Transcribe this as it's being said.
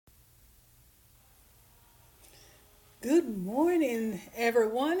Good morning,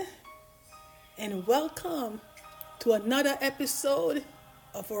 everyone, and welcome to another episode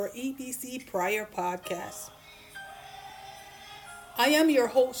of our EBC Prayer Podcast. I am your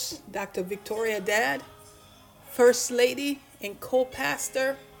host, Dr. Victoria Dad, First Lady and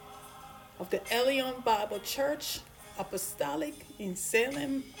co-pastor of the Elion Bible Church Apostolic in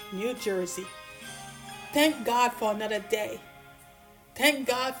Salem, New Jersey. Thank God for another day. Thank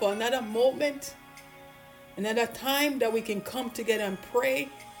God for another moment, another time that we can come together and pray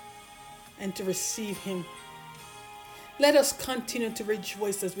and to receive Him. Let us continue to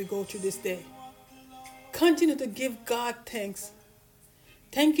rejoice as we go through this day. Continue to give God thanks.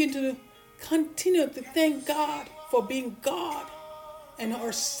 Thank you to continue to thank God for being God and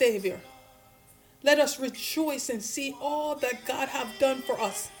our Savior. Let us rejoice and see all that God have done for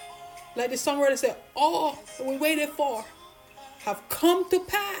us. Like the songwriter said, all that we waited for have come to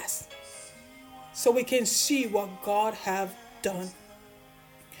pass, so we can see what God have done.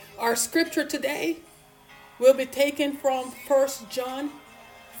 Our scripture today will be taken from 1 John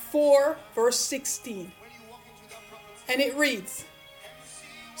 4 verse 16. And it reads,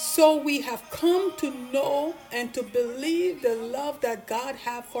 "So we have come to know and to believe the love that God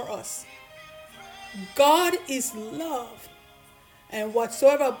hath for us. God is love, and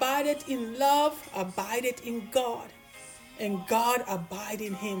whatsoever abideth in love abideth in God, and God abide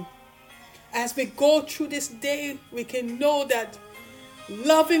in him." As we go through this day, we can know that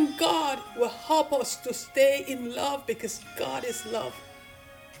loving God will help us to stay in love because God is love.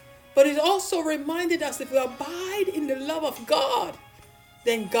 But it also reminded us if we abide in the love of God,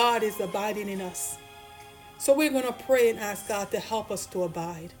 then God is abiding in us. So we're going to pray and ask God to help us to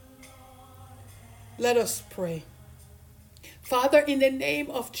abide. Let us pray. Father, in the name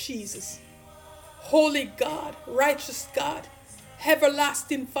of Jesus, holy God, righteous God,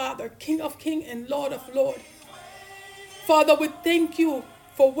 everlasting Father, King of kings and Lord of lords. Father, we thank you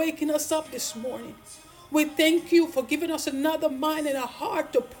for waking us up this morning. We thank you for giving us another mind and a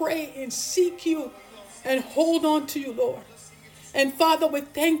heart to pray and seek you and hold on to you, Lord. And Father, we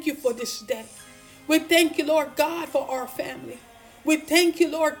thank you for this day. We thank you, Lord God, for our family. We thank you,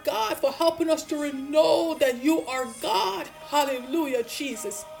 Lord God, for helping us to know that you are God. Hallelujah,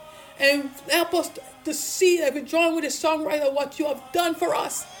 Jesus. And help us to see that we join with the songwriter what you have done for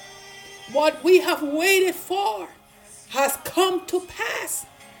us. What we have waited for has come to pass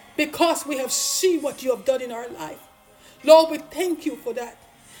because we have seen what you have done in our life. Lord, we thank you for that.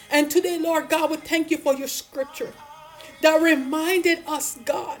 And today, Lord God, we thank you for your scripture that reminded us,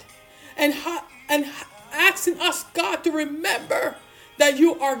 God, and asking us, God, to remember that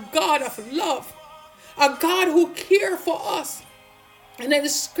you are God of love, a God who cares for us. And then the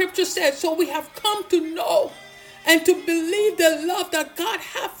scripture says, so we have come to know and to believe the love that God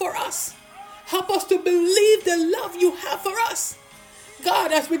has for us. Help us to believe the love you have for us.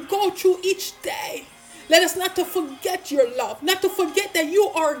 God, as we go through each day, let us not to forget your love, not to forget that you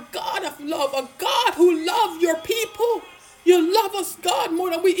are a God of love, a God who loves your people. You love us, God,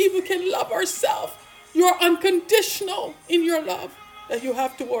 more than we even can love ourselves. You are unconditional in your love that you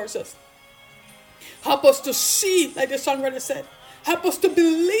have towards us. Help us to see, like the songwriter said. Help us to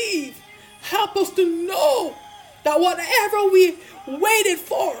believe. Help us to know that whatever we waited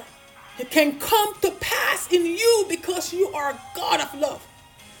for, it can come to pass in you because you are a God of love.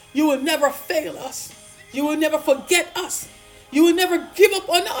 You will never fail us. You will never forget us. You will never give up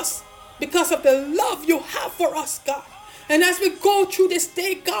on us because of the love you have for us, God. And as we go through this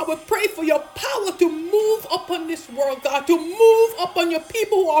day, God, we pray for your power to move upon this world, God, to move upon your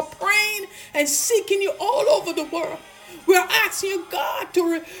people who are praying and seeking you all over the world. We are asking you, God,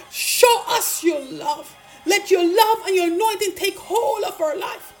 to show us your love. Let your love and your anointing take hold of our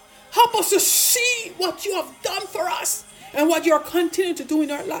life. Help us to see what you have done for us and what you are continuing to do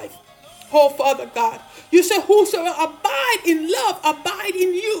in our life. Oh, Father God, you said, whosoever abide in love, abide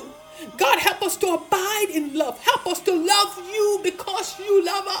in you. God, help us to abide in love. Help us to love you because you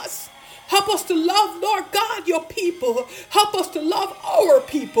love us. Help us to love, Lord God, your people. Help us to love our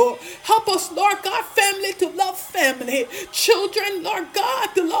people. Help us, Lord God, family to love family. Children, Lord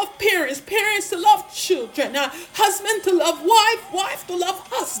God, to love parents. Parents to love children. Husband to love wife. Wife to love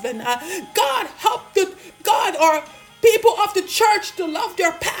husband. God, help God, our people of the church to love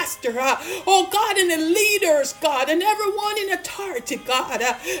their pastor, oh God, and the leaders, God, and everyone in authority, God,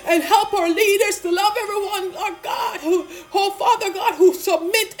 and help our leaders to love everyone, Lord God, who, oh Father God, who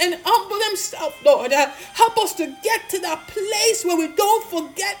submit and humble themselves, Lord. Help us to get to that place where we don't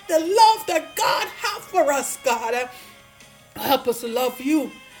forget the love that God has for us, God. Help us to love you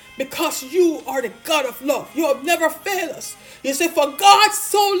because you are the God of love. You have never failed us. You say, for God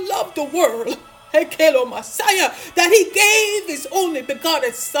so loved the world. Hekelo Messiah, that he gave his only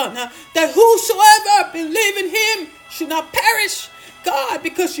begotten Son, that whosoever believe in him should not perish. God,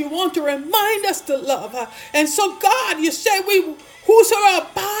 because you want to remind us to love. And so, God, you said whosoever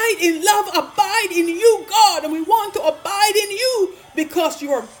abide in love, abide in you, God. And we want to abide in you because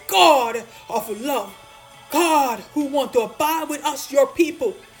you are God of love. God who want to abide with us, your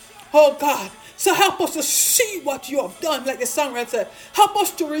people. Oh, God. So help us to see what you have done, like the songwriter said. Help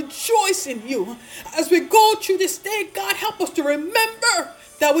us to rejoice in you. As we go through this day, God, help us to remember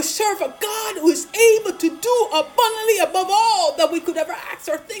that we serve a God who is able to do abundantly above all that we could ever ask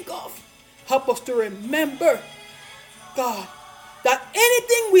or think of. Help us to remember, God, that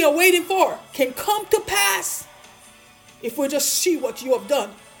anything we are waiting for can come to pass if we just see what you have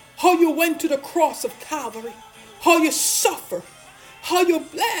done. How you went to the cross of Calvary. How you suffered. How you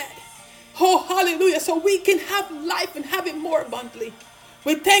bled. Oh, hallelujah. So we can have life and have it more abundantly.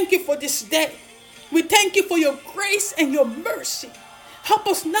 We thank you for this day. We thank you for your grace and your mercy. Help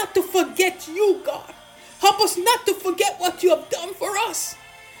us not to forget you, God. Help us not to forget what you have done for us.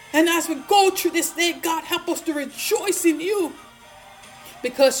 And as we go through this day, God, help us to rejoice in you.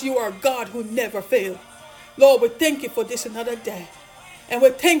 Because you are God who never fails. Lord, we thank you for this another day. And we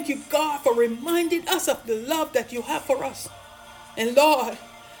thank you, God, for reminding us of the love that you have for us. And Lord,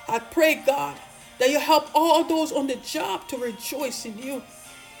 I pray, God, that you help all those on the job to rejoice in you.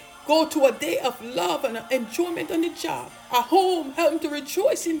 Go to a day of love and enjoyment on the job. At home, help them to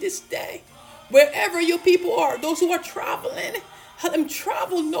rejoice in this day. Wherever your people are, those who are traveling, help them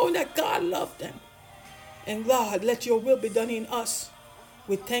travel knowing that God loves them. And God, let your will be done in us.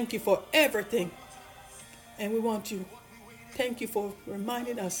 We thank you for everything. And we want you. Thank you for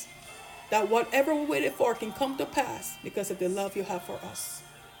reminding us that whatever we waited for can come to pass because of the love you have for us.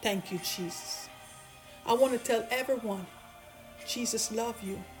 Thank you, Jesus. I want to tell everyone, Jesus loves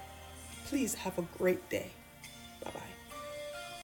you. Please have a great day.